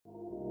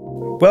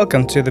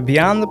Welcome to the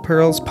Beyond the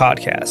Pearls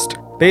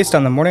podcast, based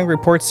on the Morning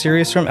Report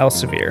series from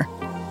Elsevier.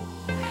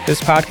 This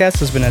podcast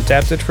has been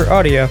adapted for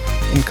audio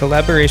in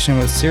collaboration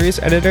with series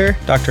editor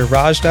Dr.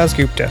 Raj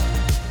Dasgupta,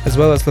 as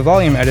well as the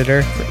volume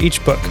editor for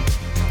each book.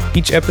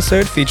 Each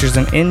episode features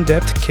an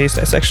in-depth case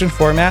dissection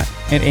format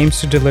and aims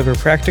to deliver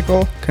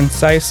practical,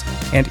 concise,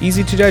 and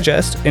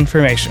easy-to-digest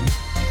information.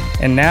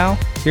 And now,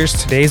 here's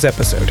today's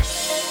episode.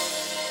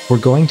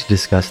 We're going to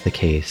discuss the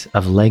case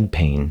of leg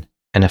pain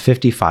in a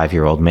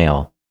 55-year-old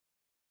male.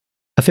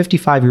 A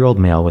 55-year-old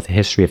male with a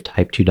history of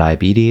type 2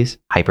 diabetes,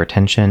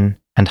 hypertension,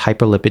 and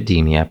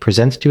hyperlipidemia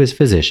presents to his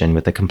physician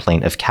with a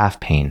complaint of calf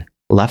pain,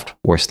 left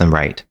worse than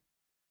right.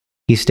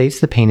 He states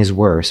the pain is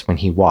worse when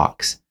he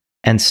walks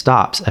and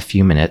stops a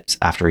few minutes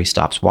after he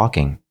stops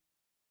walking.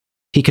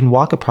 He can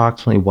walk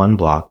approximately 1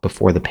 block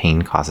before the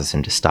pain causes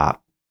him to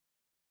stop.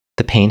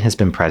 The pain has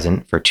been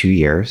present for 2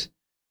 years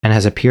and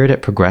has appeared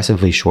at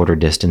progressively shorter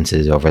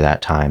distances over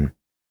that time.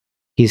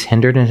 He's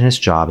hindered in his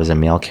job as a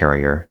mail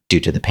carrier due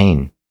to the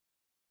pain.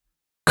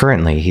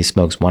 Currently, he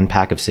smokes 1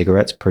 pack of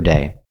cigarettes per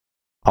day,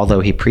 although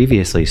he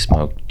previously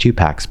smoked 2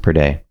 packs per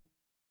day.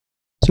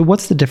 So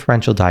what's the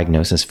differential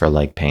diagnosis for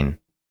leg pain?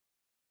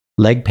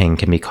 Leg pain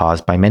can be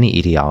caused by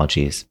many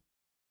etiologies.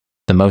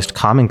 The most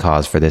common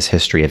cause for this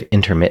history of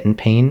intermittent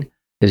pain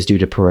is due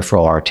to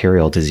peripheral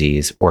arterial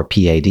disease, or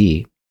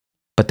PAD,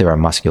 but there are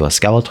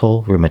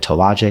musculoskeletal,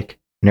 rheumatologic,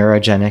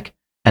 neurogenic,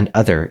 and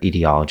other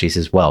etiologies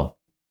as well.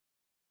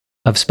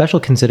 Of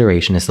special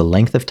consideration is the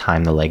length of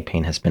time the leg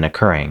pain has been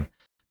occurring,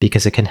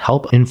 because it can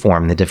help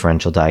inform the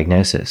differential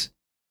diagnosis.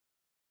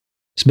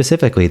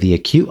 Specifically, the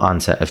acute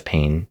onset of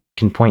pain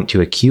can point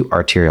to acute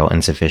arterial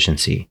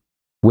insufficiency,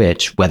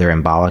 which, whether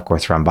embolic or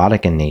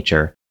thrombotic in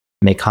nature,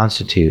 may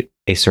constitute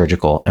a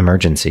surgical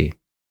emergency.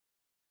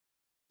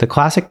 The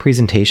classic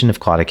presentation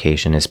of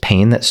claudication is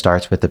pain that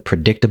starts with a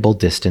predictable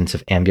distance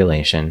of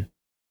ambulation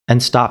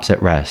and stops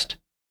at rest.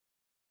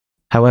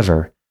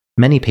 However,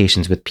 many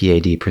patients with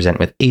PAD present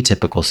with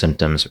atypical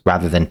symptoms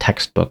rather than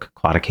textbook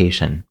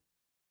claudication.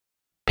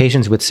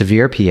 Patients with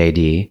severe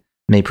PAD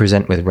may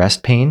present with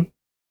rest pain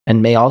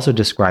and may also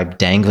describe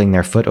dangling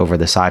their foot over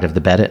the side of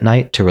the bed at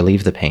night to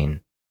relieve the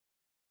pain.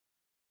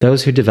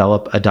 Those who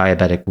develop a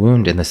diabetic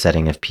wound in the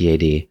setting of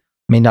PAD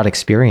may not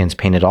experience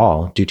pain at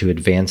all due to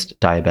advanced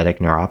diabetic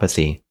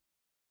neuropathy,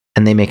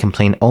 and they may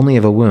complain only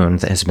of a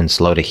wound that has been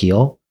slow to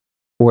heal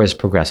or is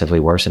progressively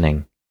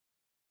worsening.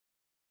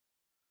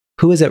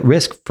 Who is at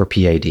risk for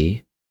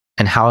PAD,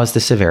 and how is the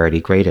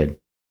severity graded?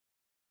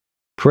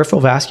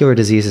 Peripheral vascular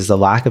disease is the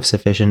lack of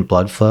sufficient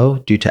blood flow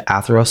due to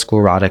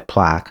atherosclerotic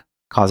plaque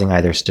causing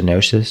either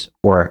stenosis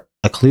or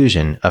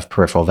occlusion of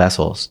peripheral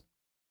vessels.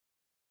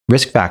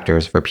 Risk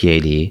factors for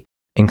PAD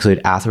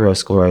include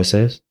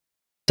atherosclerosis,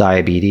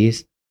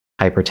 diabetes,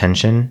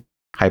 hypertension,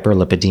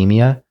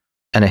 hyperlipidemia,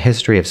 and a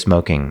history of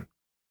smoking.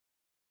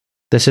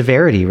 The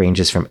severity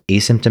ranges from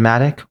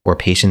asymptomatic, or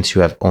patients who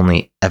have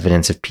only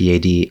evidence of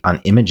PAD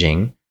on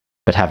imaging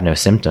but have no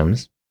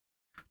symptoms,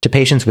 to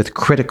patients with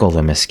critical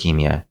limb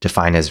ischemia,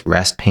 defined as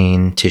rest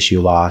pain, tissue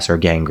loss, or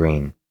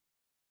gangrene.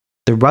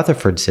 The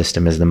Rutherford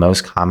system is the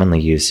most commonly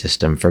used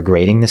system for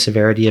grading the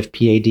severity of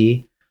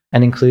PAD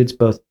and includes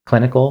both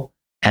clinical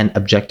and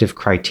objective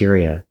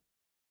criteria,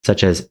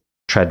 such as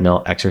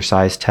treadmill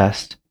exercise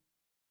test.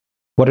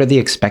 What are the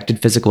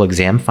expected physical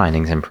exam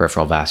findings in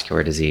peripheral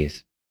vascular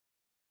disease?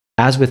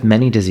 As with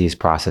many disease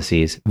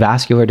processes,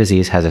 vascular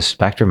disease has a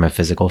spectrum of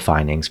physical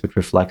findings which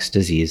reflects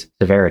disease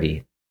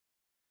severity.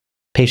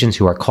 Patients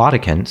who are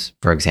claudicants,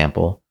 for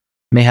example,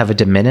 may have a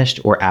diminished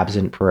or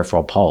absent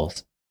peripheral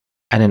pulse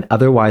and an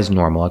otherwise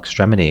normal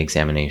extremity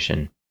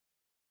examination.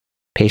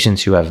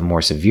 Patients who have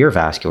more severe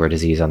vascular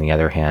disease, on the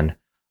other hand,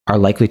 are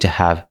likely to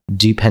have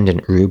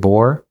dependent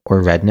rubor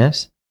or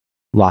redness,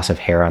 loss of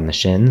hair on the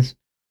shins,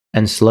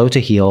 and slow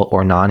to heal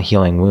or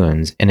non-healing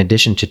wounds in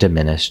addition to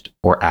diminished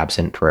or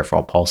absent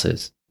peripheral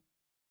pulses.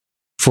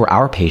 For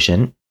our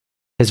patient,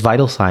 his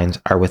vital signs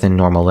are within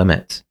normal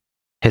limits.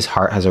 His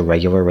heart has a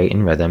regular rate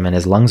and rhythm, and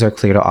his lungs are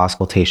clear to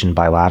auscultation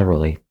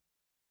bilaterally.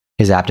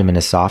 His abdomen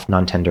is soft,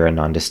 non-tender, and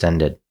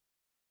non-distended.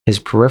 His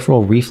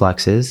peripheral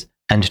reflexes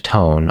and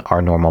tone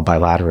are normal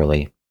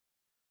bilaterally.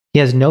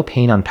 He has no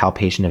pain on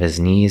palpation of his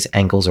knees,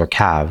 ankles, or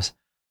calves,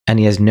 and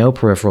he has no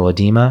peripheral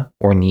edema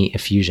or knee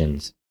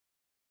effusions.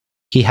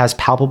 He has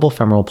palpable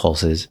femoral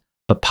pulses,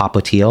 but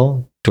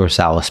popliteal,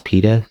 dorsalis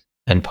pedis,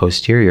 and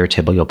posterior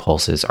tibial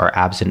pulses are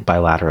absent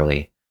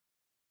bilaterally.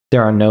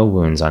 There are no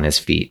wounds on his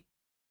feet.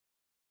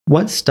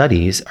 What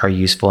studies are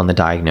useful in the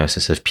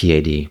diagnosis of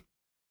PAD?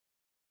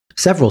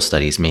 Several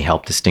studies may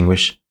help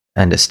distinguish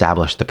and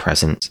establish the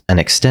presence and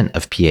extent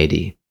of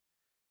PAD.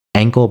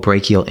 Ankle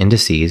brachial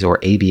indices, or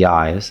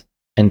ABIs,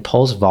 and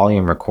pulse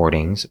volume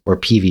recordings, or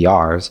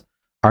PVRs,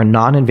 are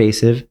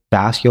non-invasive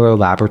vascular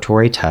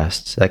laboratory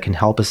tests that can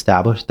help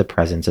establish the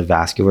presence of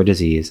vascular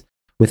disease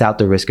without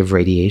the risk of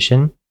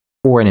radiation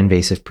or an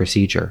invasive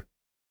procedure.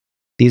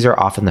 These are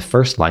often the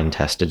first-line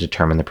test to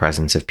determine the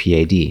presence of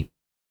PAD.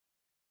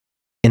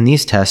 In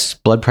these tests,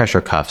 blood pressure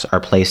cuffs are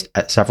placed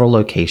at several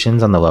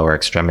locations on the lower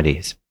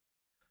extremities.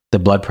 The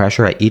blood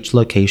pressure at each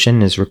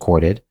location is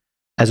recorded,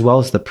 as well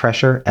as the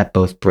pressure at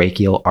both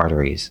brachial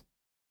arteries.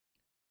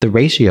 The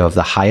ratio of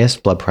the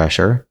highest blood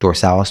pressure,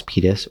 dorsalis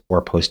pedis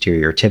or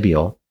posterior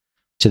tibial,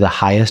 to the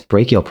highest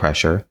brachial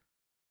pressure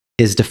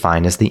is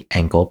defined as the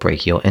ankle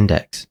brachial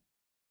index.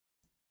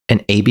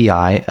 An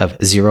ABI of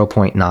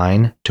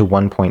 0.9 to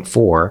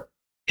 1.4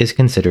 is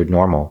considered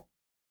normal.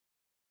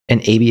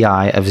 An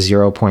ABI of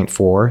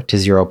 0.4 to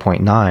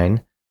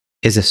 0.9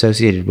 is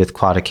associated with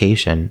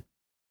claudication,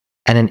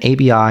 and an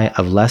ABI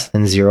of less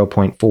than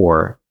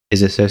 0.4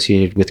 is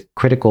associated with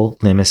critical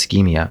limb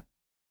ischemia.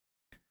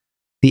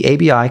 The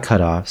ABI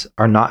cutoffs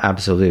are not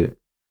absolute,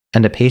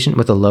 and a patient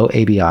with a low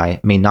ABI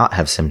may not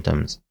have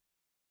symptoms.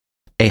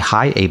 A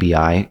high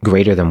ABI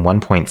greater than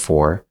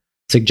 1.4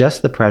 suggests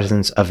the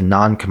presence of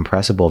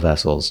non-compressible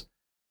vessels,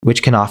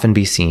 which can often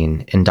be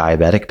seen in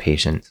diabetic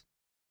patients.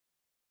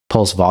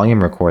 Pulse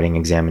volume recording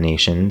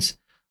examinations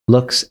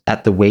looks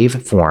at the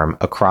waveform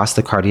across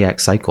the cardiac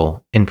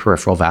cycle in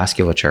peripheral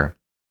vasculature.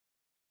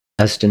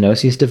 As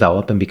stenoses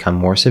develop and become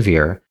more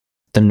severe,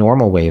 the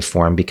normal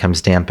waveform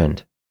becomes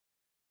dampened.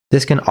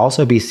 This can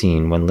also be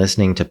seen when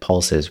listening to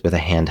pulses with a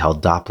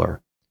handheld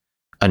Doppler.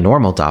 A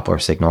normal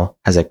Doppler signal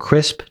has a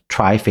crisp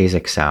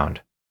triphasic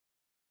sound.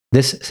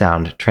 This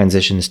sound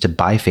transitions to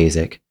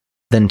biphasic,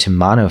 then to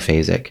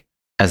monophasic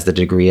as the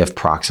degree of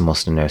proximal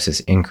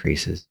stenosis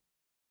increases.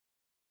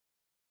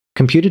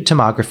 Computed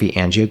tomography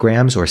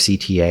angiograms, or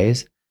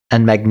CTAs,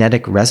 and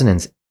magnetic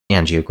resonance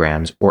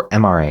angiograms, or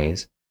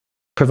MRAs,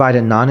 provide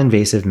a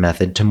non-invasive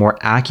method to more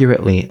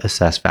accurately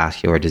assess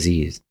vascular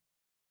disease.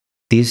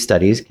 These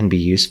studies can be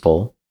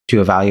useful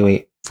to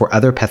evaluate for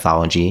other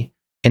pathology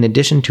in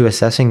addition to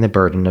assessing the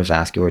burden of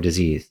vascular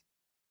disease.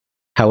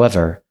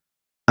 However,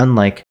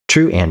 unlike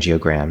true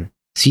angiogram,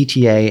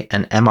 CTA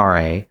and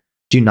MRA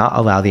do not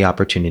allow the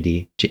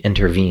opportunity to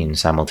intervene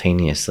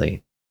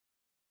simultaneously.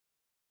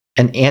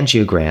 An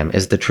angiogram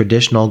is the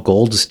traditional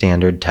gold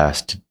standard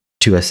test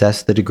to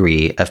assess the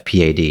degree of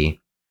PAD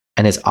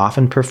and is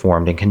often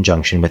performed in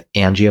conjunction with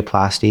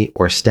angioplasty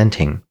or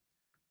stenting,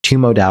 two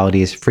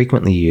modalities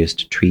frequently used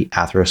to treat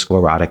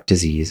atherosclerotic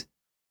disease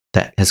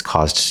that has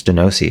caused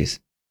stenoses.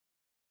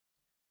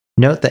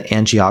 Note that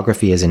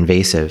angiography is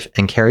invasive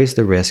and carries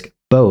the risk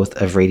both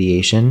of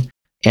radiation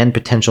and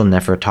potential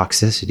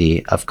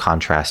nephrotoxicity of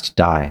contrast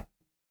dye.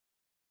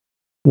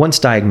 Once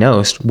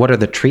diagnosed, what are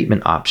the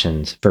treatment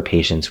options for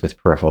patients with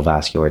peripheral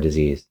vascular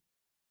disease?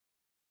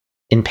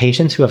 In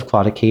patients who have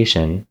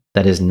claudication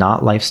that is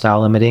not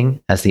lifestyle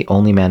limiting as the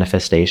only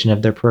manifestation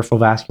of their peripheral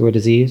vascular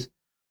disease,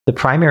 the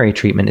primary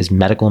treatment is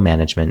medical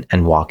management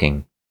and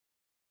walking.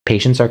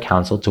 Patients are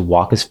counseled to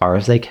walk as far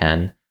as they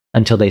can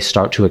until they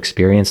start to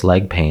experience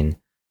leg pain,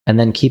 and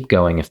then keep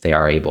going if they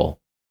are able.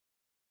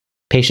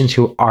 Patients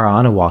who are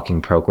on a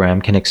walking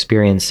program can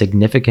experience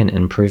significant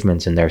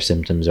improvements in their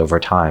symptoms over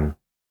time.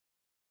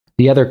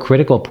 The other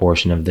critical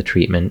portion of the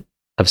treatment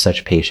of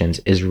such patients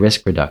is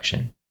risk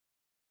reduction.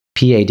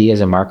 PAD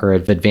is a marker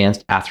of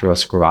advanced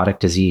atherosclerotic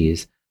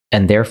disease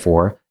and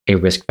therefore a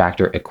risk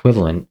factor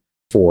equivalent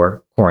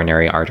for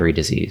coronary artery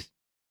disease.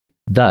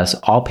 Thus,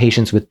 all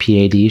patients with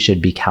PAD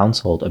should be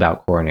counseled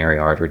about coronary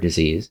artery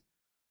disease,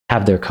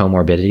 have their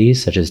comorbidities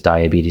such as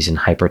diabetes and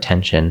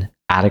hypertension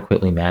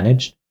adequately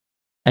managed,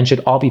 and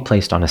should all be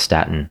placed on a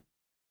statin.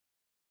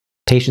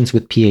 Patients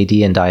with PAD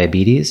and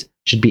diabetes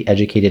should be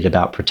educated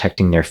about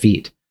protecting their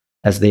feet,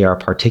 as they are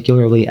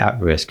particularly at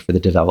risk for the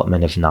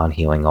development of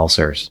non-healing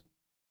ulcers.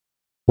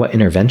 What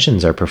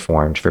interventions are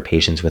performed for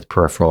patients with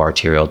peripheral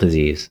arterial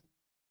disease?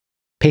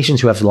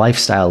 Patients who have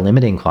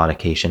lifestyle-limiting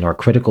claudication or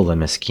critical limb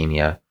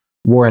ischemia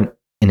warrant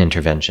an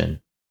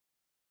intervention.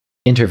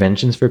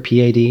 Interventions for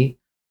PAD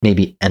may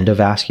be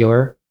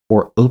endovascular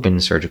or open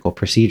surgical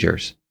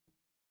procedures.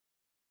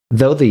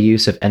 Though the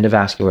use of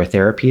endovascular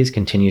therapies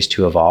continues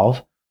to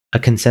evolve, a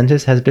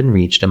consensus has been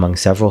reached among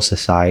several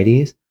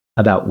societies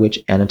about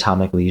which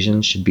anatomic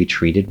lesions should be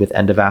treated with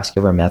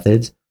endovascular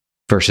methods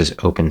versus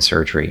open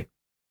surgery.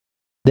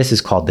 This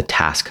is called the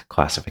TASC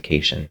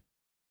classification.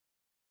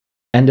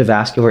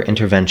 Endovascular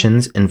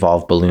interventions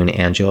involve balloon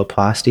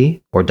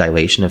angioplasty, or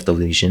dilation of the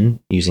lesion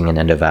using an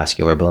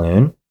endovascular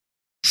balloon,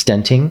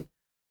 stenting,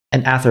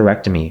 and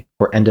atherectomy,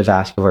 or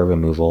endovascular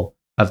removal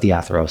of the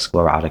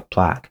atherosclerotic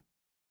plaque.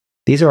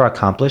 These are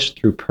accomplished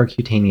through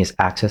percutaneous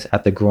access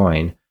at the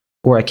groin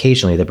or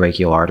occasionally the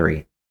brachial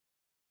artery.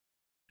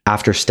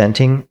 After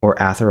stenting or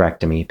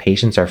atherectomy,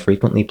 patients are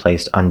frequently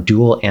placed on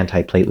dual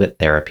antiplatelet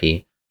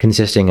therapy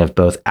consisting of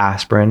both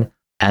aspirin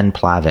and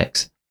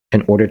Plavix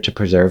in order to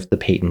preserve the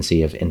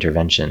patency of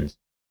interventions.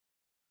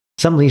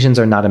 Some lesions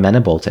are not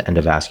amenable to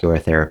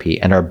endovascular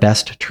therapy and are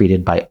best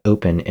treated by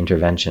open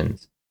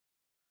interventions.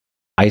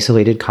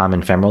 Isolated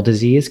common femoral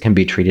disease can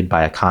be treated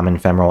by a common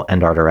femoral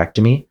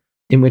endarterectomy,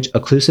 in which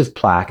occlusive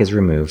plaque is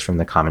removed from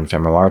the common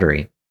femoral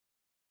artery.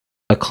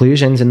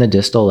 Occlusions in the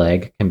distal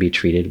leg can be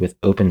treated with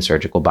open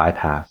surgical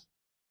bypass.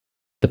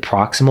 The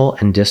proximal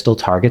and distal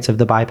targets of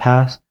the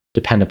bypass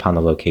depend upon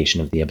the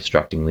location of the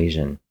obstructing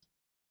lesion.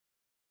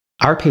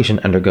 Our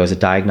patient undergoes a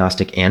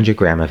diagnostic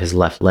angiogram of his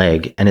left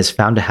leg and is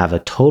found to have a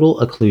total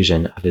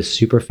occlusion of his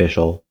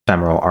superficial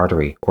femoral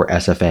artery, or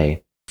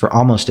SFA, for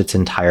almost its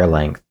entire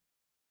length.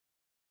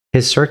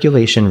 His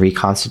circulation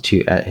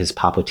reconstitutes at his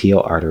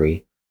popliteal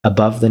artery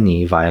above the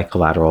knee via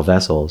collateral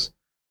vessels,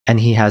 and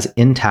he has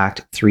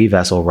intact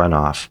 3-vessel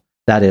runoff,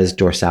 that is,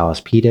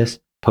 dorsalis pedis,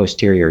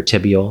 posterior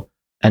tibial,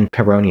 and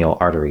peroneal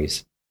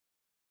arteries.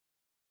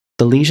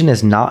 The lesion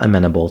is not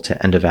amenable to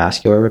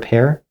endovascular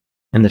repair,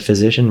 and the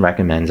physician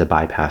recommends a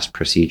bypass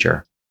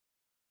procedure.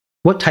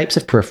 What types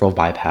of peripheral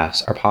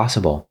bypass are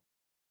possible?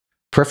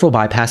 Peripheral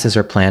bypasses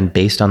are planned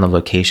based on the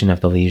location of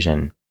the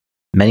lesion.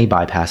 Many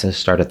bypasses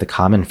start at the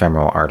common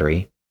femoral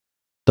artery.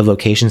 The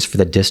locations for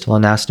the distal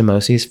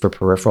anastomoses for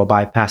peripheral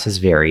bypasses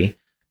vary,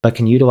 but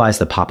can utilize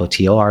the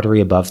popliteal artery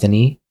above the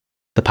knee,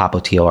 the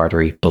popliteal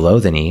artery below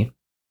the knee,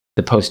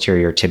 the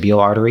posterior tibial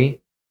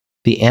artery,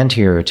 the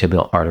anterior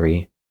tibial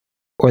artery,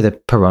 or the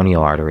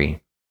peroneal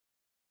artery.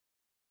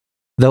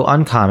 Though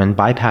uncommon,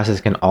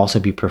 bypasses can also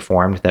be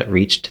performed that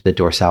reach to the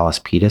dorsalis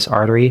pedis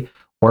artery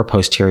or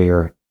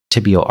posterior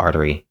tibial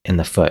artery in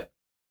the foot.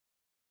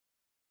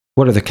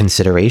 What are the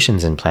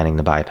considerations in planning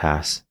the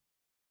bypass?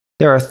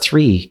 There are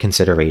 3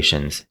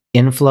 considerations: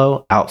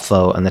 inflow,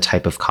 outflow, and the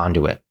type of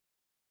conduit.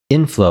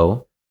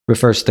 Inflow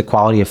refers to the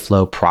quality of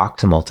flow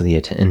proximal to the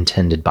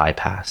intended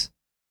bypass.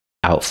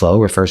 Outflow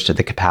refers to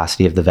the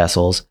capacity of the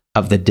vessels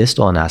of the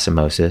distal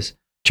anastomosis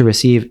to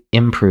receive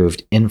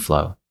improved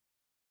inflow.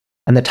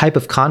 And the type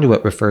of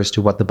conduit refers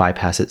to what the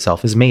bypass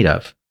itself is made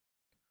of.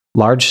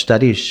 Large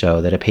studies show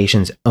that a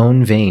patient's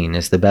own vein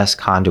is the best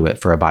conduit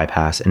for a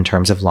bypass in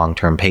terms of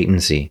long-term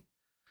patency.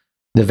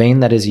 The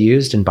vein that is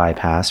used in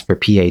bypass for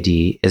PAD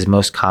is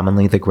most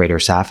commonly the greater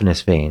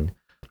saphenous vein,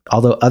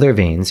 although other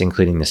veins,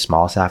 including the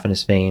small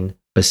saphenous vein,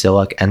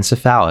 basilic, and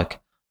cephalic,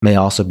 may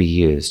also be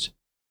used.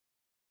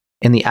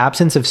 In the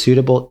absence of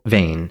suitable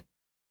vein,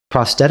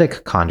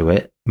 prosthetic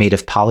conduit made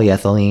of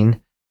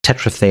polyethylene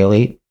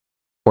tetraphthalate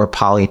or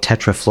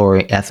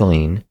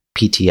polytetrafluoroethylene,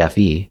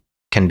 PTFE,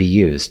 can be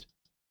used.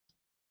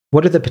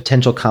 What are the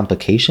potential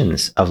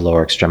complications of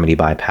lower extremity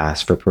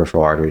bypass for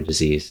peripheral artery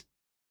disease?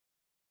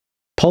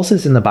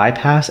 Pulses in the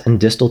bypass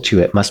and distal to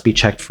it must be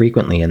checked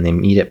frequently in the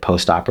immediate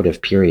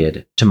postoperative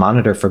period to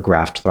monitor for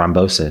graft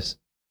thrombosis.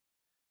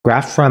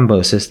 Graft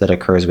thrombosis that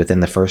occurs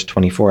within the first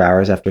 24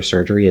 hours after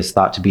surgery is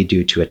thought to be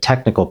due to a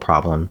technical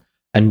problem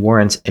and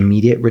warrants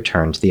immediate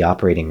return to the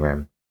operating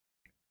room.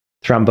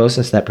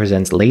 Thrombosis that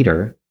presents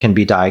later can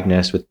be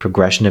diagnosed with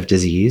progression of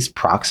disease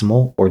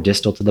proximal or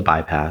distal to the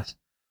bypass,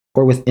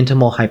 or with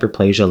intimal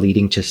hyperplasia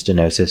leading to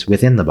stenosis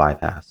within the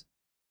bypass.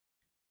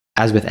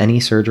 As with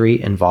any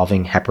surgery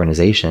involving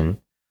heparinization,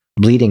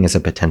 bleeding is a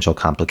potential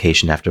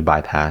complication after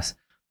bypass,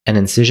 and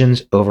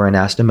incisions over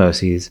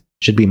anastomoses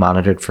should be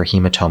monitored for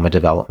hematoma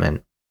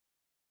development.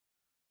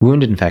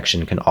 Wound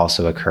infection can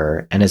also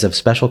occur and is of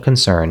special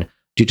concern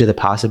due to the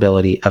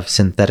possibility of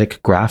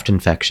synthetic graft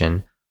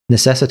infection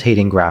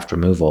necessitating graft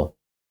removal.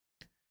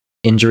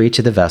 Injury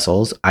to the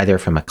vessels, either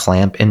from a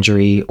clamp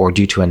injury or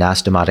due to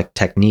anastomotic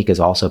technique, is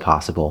also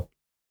possible.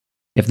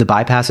 If the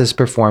bypass is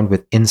performed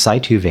with in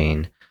situ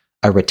vein,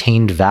 a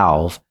retained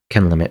valve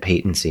can limit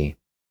patency.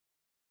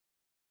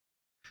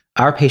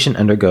 Our patient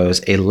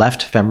undergoes a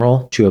left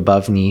femoral to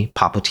above knee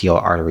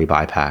popliteal artery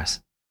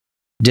bypass.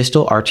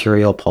 Distal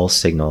arterial pulse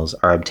signals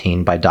are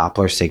obtained by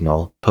Doppler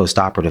signal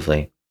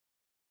postoperatively.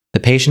 The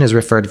patient is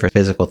referred for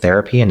physical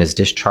therapy and is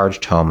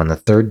discharged home on the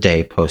 3rd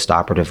day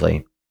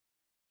postoperatively.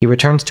 He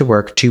returns to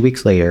work 2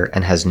 weeks later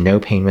and has no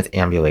pain with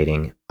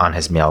ambulating on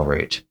his mail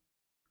route.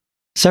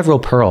 Several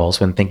pearls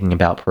when thinking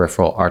about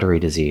peripheral artery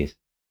disease.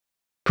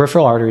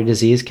 Peripheral artery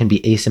disease can be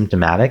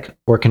asymptomatic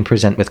or can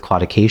present with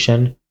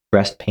claudication,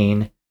 breast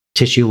pain,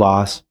 tissue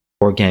loss,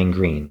 or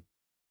gangrene.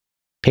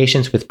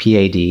 Patients with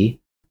PAD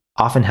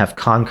often have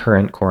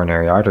concurrent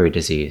coronary artery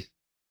disease.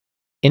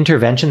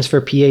 Interventions for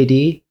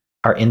PAD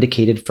are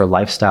indicated for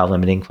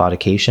lifestyle-limiting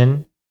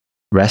claudication,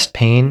 rest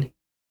pain,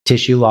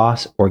 tissue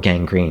loss, or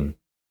gangrene.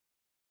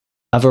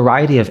 A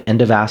variety of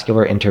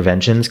endovascular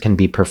interventions can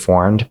be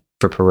performed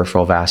for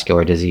peripheral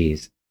vascular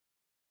disease.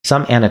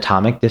 Some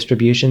anatomic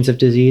distributions of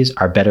disease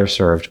are better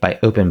served by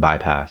open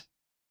bypass.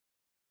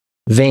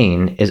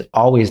 Vein is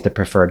always the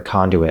preferred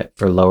conduit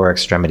for lower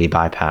extremity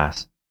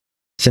bypass.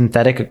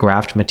 Synthetic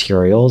graft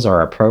materials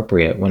are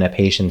appropriate when a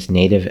patient's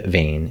native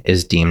vein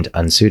is deemed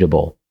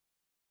unsuitable.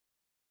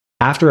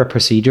 After a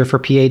procedure for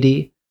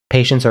PAD,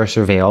 patients are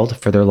surveilled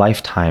for their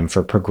lifetime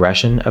for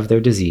progression of their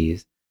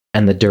disease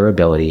and the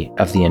durability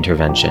of the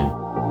intervention.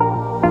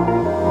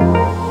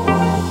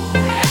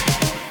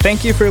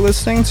 Thank you for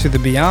listening to the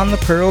Beyond the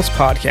Pearls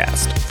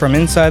podcast from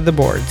Inside the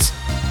Boards.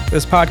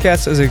 This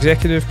podcast is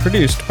executive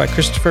produced by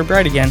Christopher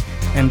Brightigan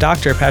and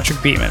Dr. Patrick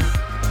Beatman.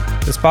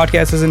 This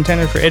podcast is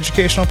intended for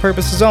educational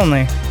purposes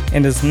only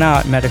and is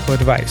not medical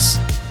advice.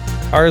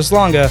 Ars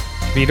longa,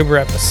 vita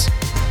brevis.